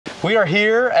We are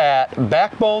here at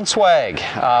Backbone Swag.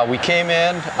 I came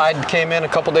in a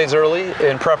couple days early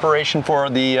in preparation for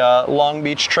the Long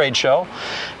Beach Trade Show.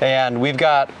 And we've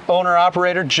got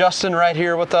owner-operator Justin right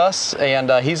here with us. And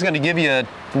he's going to give you a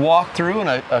walkthrough and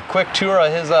a quick tour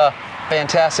of his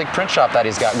fantastic print shop that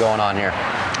he's got going on here.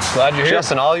 Glad you're here.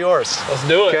 Justin, all yours. Let's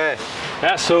do it. Okay.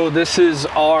 Yeah, so this is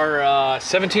our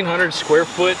 1,700 square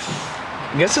foot,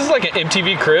 I guess this is like an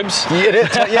MTV Cribs. It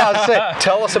is. Yeah, I was saying,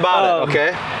 tell us about it, okay?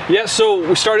 Yeah, so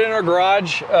we started in our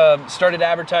garage, started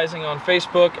advertising on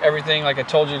Facebook. Everything, like I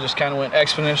told you, just kind of went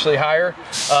exponentially higher.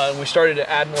 We started to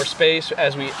add more space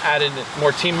as we added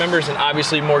more team members and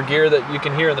obviously more gear that you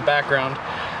can hear in the background.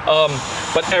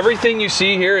 But everything you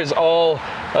see here is all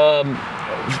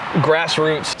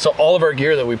grassroots. So all of our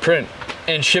gear that we print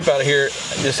and ship out of here,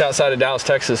 just outside of Dallas,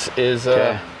 Texas, is,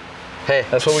 hey,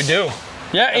 that's what we do.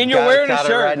 Yeah, and you're wearing a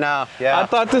shirt right now. Yeah, I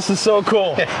thought this is so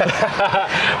cool.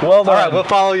 Well done. All right, we'll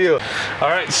follow you. All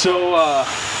right, so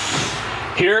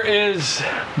here is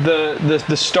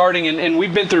the starting, and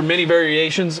we've been through many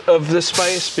variations of this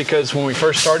space because when we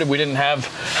first started, we didn't have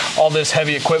all this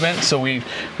heavy equipment, so we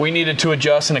needed to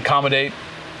adjust and accommodate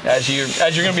as you're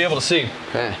going to be able to see.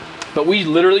 Okay. But we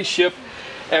literally ship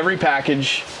every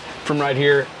package from right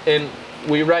here, and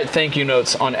we write thank you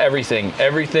notes on everything.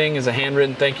 Everything is a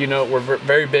handwritten thank you note. We're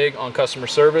very big on customer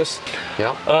service.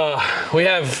 Yeah. We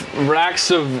have racks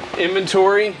of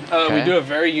inventory. Okay. We do a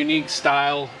very unique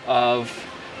style of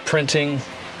printing.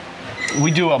 We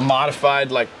do a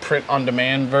modified like print on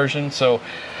demand version. So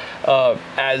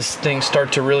as things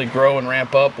start to really grow and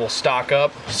ramp up, we'll stock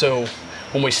up. So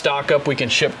when we stock up, we can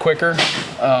ship quicker.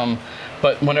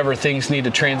 But whenever things need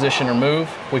to transition or move,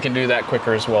 we can do that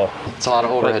quicker as well. It's a lot of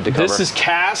overhead to cover. This is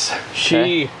Cass.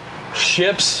 She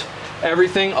ships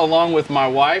everything along with my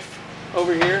wife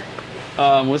over here.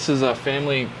 This is a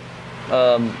family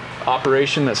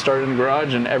operation that started in the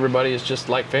garage, and everybody is just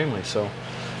like family. So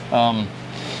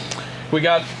we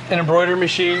got an embroidery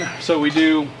machine, so we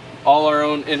do all our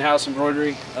own in-house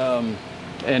embroidery.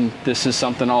 And this is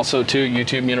something also too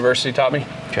YouTube University taught me.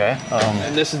 Okay.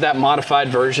 And this is that modified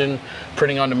version,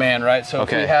 printing on demand, right? So if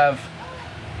we have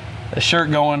a shirt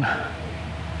going,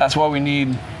 that's why we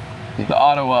need the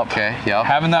auto up. Okay, yeah.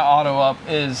 Having that auto up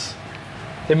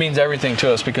it means everything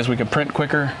to us because we can print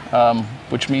quicker,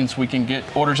 which means we can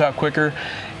get orders out quicker.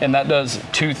 And that does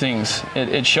two things.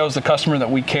 It shows the customer that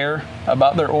we care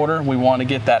about their order. We want to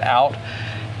get that out.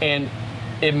 And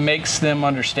it makes them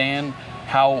understand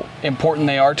how important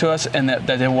they are to us and that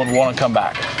they would want to come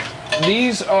back.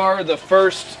 These are the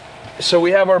first, so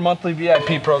we have our monthly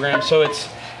VIP program. So it's,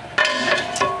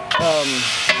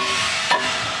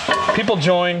 people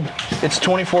join, it's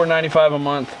 $24.95 a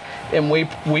month, and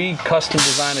we custom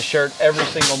design a shirt every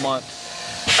single month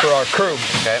for our crew.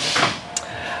 Okay.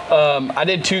 I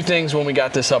did two things when we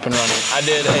got this up and running. I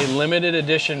did a limited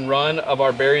edition run of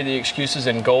our Bury the Excuses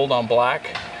in gold on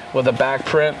black with a back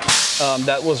print.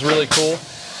 That was really cool.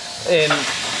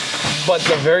 But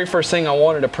the very first thing I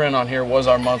wanted to print on here was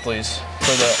our monthlies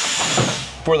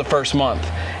for the first month.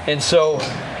 And so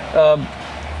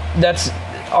that's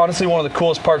honestly one of the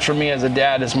coolest parts for me as a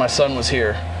dad is my son was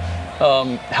here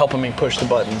helping me push the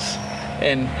buttons.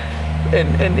 And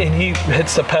he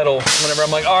hits the pedal whenever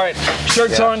I'm like, all right,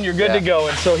 shirt's on, you're good to go.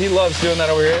 And so he loves doing that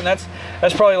over here. And that's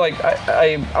probably like,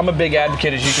 I'm a big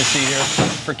advocate, as you can see here,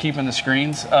 for keeping the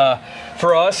screens.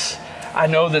 For us, I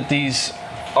know that these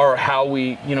are how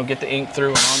we, get the ink through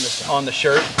and on the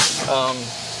shirt.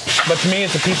 But to me,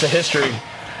 it's a piece of history.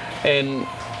 And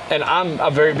I'm a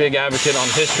very big advocate on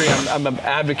history. I'm an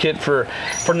advocate for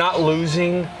not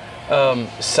losing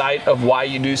sight of why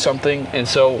you do something. And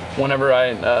so whenever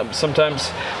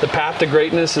sometimes the path to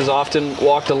greatness is often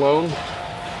walked alone.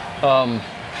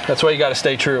 That's why you got to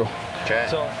stay true. Okay.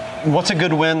 So, what's a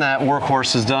good win that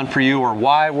Workhorse has done for you, or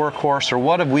why Workhorse, or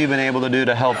what have we been able to do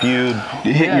to help you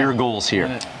hit your goals here?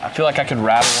 I feel like I could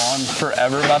rattle on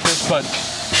forever about this, but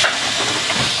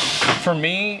for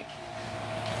me,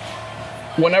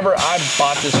 whenever I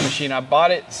bought this machine, I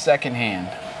bought it secondhand.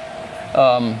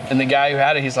 And the guy who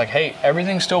had it, he's like, hey,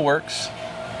 everything still works.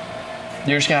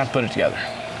 You're just gonna have to put it together.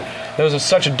 It was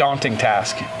such a daunting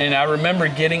task. And I remember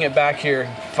getting it back here,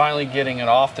 finally getting it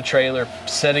off the trailer,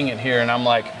 setting it here, and I'm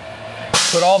like,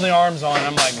 put all the arms on, and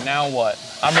I'm like, now what?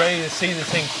 I'm ready to see this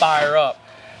thing fire up.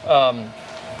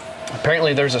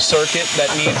 Apparently there's a circuit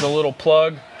that needs a little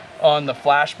plug on the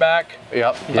flashback.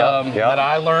 That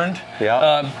I learned.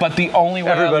 But the only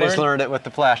way everybody's learned it with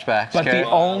the flashbacks. But the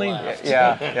only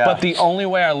But the only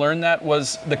way I learned that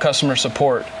was the customer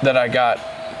support that I got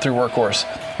through Workhorse.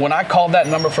 when I called that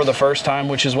number for the first time,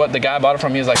 which is what the guy bought it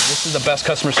from, he was like, this is the best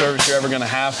customer service you're ever gonna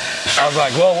have. I was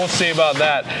like, well, we'll see about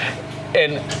that.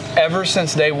 And ever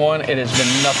since day one, it has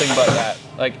been nothing but that.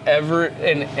 Like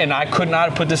and I could not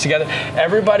have put this together.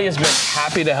 Everybody has been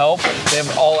happy to help. They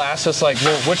have all asked us like,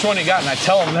 well, which one you got? And I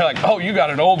tell them, and they're like, oh, you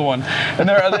got an old one. And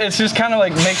it's just kind of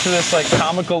like makes this like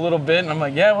comical little bit. And I'm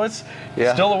like, yeah, well, it's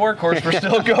still a workhorse. We're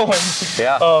still going.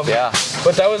 Yeah.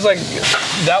 But that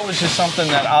was just something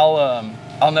that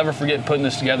I'll never forget putting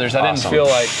this together. Is I didn't feel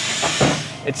like,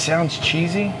 it sounds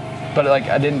cheesy, but like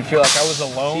I didn't feel like I was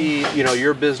alone. See, you know,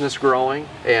 your business growing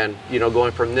and, you know,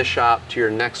 going from this shop to your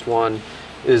next one,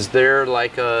 is there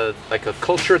like a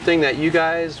culture thing that you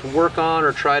guys work on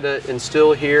or try to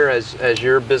instill here as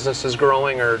your business is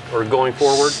growing or going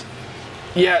forward?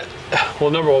 Yeah,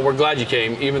 well, number one, we're glad you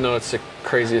came, even though it's the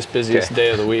craziest, busiest day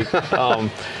of the week.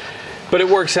 But it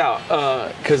works out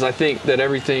because I think that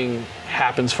everything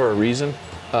happens for a reason,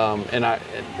 and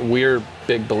we're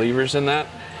big believers in that.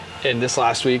 And this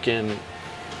last weekend,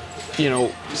 you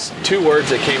know, 2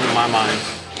 words that came to my mind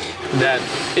that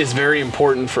is very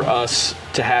important for us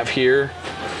to have here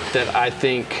that I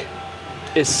think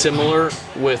is similar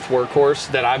with Workhorse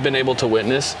that I've been able to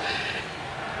witness.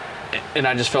 And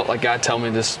I just felt like God telling me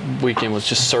this weekend was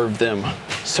just serve them.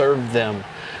 Serve them.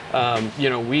 You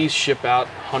know, we ship out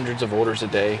hundreds of orders a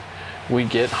day. We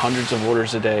get hundreds of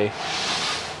orders a day.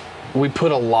 We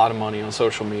put a lot of money on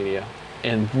social media.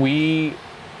 And we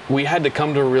had to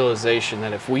come to a realization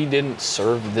that if we didn't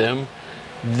serve them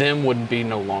would be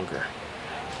no longer.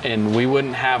 And we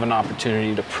wouldn't have an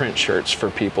opportunity to print shirts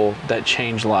for people that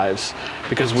change lives,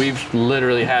 because we've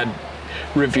literally had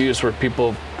reviews where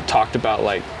people talked about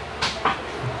like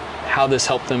how this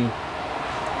helped them.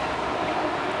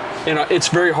 You know, it's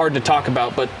very hard to talk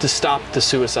about, but to stop the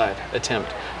suicide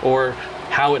attempt, or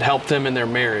how it helped them in their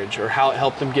marriage, or how it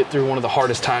helped them get through one of the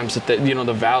hardest times that you know,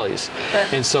 the valleys.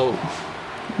 And so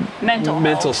mental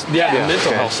health. The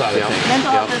mental health side of things.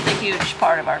 Mental health is a huge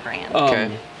part of our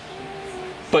brand.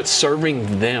 But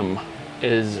serving them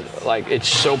is like, it's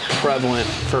so prevalent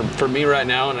for me right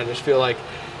now, and I just feel like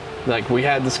we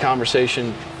had this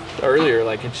conversation earlier,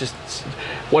 like it's just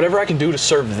whatever I can do to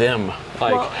serve them.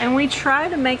 Like, well, and we try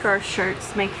to make our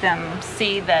shirts, make them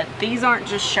see that these aren't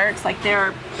just shirts, like there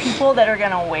are people that are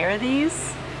gonna wear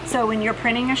these. So when you're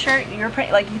printing a shirt,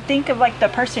 like you think of like the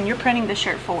person you're printing the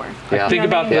shirt for. Yeah. Think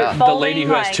about the lady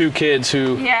who has 2 kids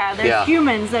who. Yeah, there's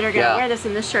humans that are gonna wear this,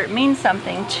 and this shirt means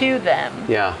something to them.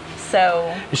 Yeah.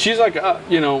 So. She's like,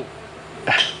 you know,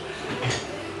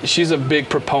 she's a big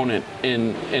proponent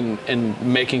in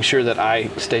making sure that I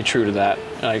stay true to that.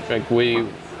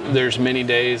 There's many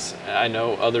days, I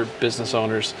know other business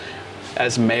owners,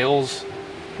 as males,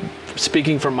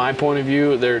 speaking from my point of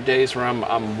view, there are days where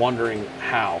I'm wondering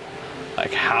how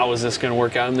is this going to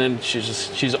work out? And then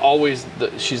she's always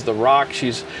she's the rock.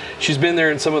 She's been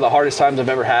there in some of the hardest times I've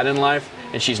ever had in life,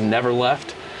 and she's never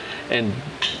left. And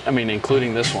I mean,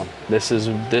 including this one. This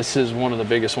is one of the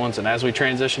biggest ones. And as we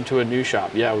transition to a new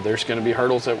shop, there's going to be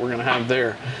hurdles that we're going to have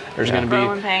there. There's going to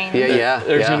be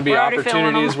there's going to be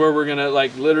opportunities where we're going to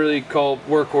like literally call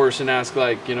Workhorse and ask,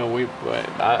 like, you know,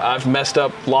 I've messed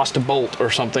up, lost a bolt or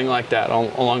something like that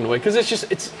along the way, because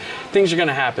it's things are going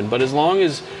to happen. But as long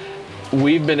as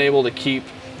we've been able to keep,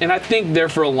 and I think there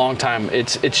for a long time,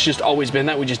 it's just always been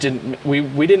that we just didn't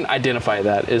identify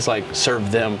that as like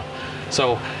serve them.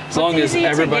 So as long as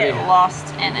everybody to get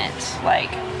lost in it,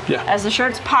 like as the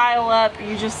shirts pile up,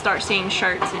 you just start seeing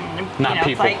shirts, and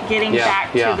it's like getting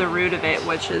back to the root of it,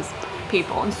 which is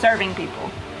people and serving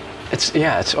people. It's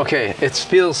okay. It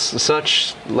feels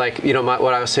such like, you know,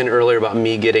 what I was saying earlier about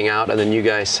me getting out, and then you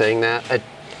guys saying that. It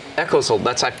echoes.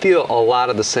 I feel a lot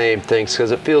of the same things,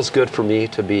 because it feels good for me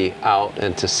to be out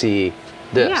and to see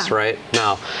this right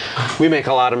now. We make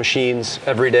a lot of machines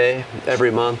every day,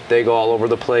 every month. They go all over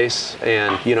the place,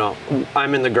 and you know,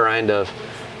 I'm in the grind of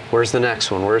where's the next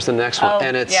one,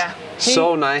 and it's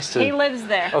so nice to. He lives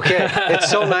there. Okay, it's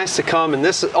so nice to come, and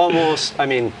this is almost, I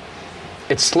mean,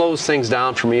 it slows things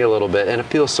down for me a little bit, and it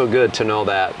feels so good to know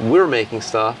that we're making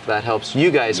stuff that helps you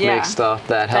guys make stuff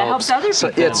that helps other people.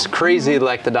 So it's crazy,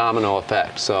 like the domino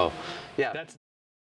effect. So yeah.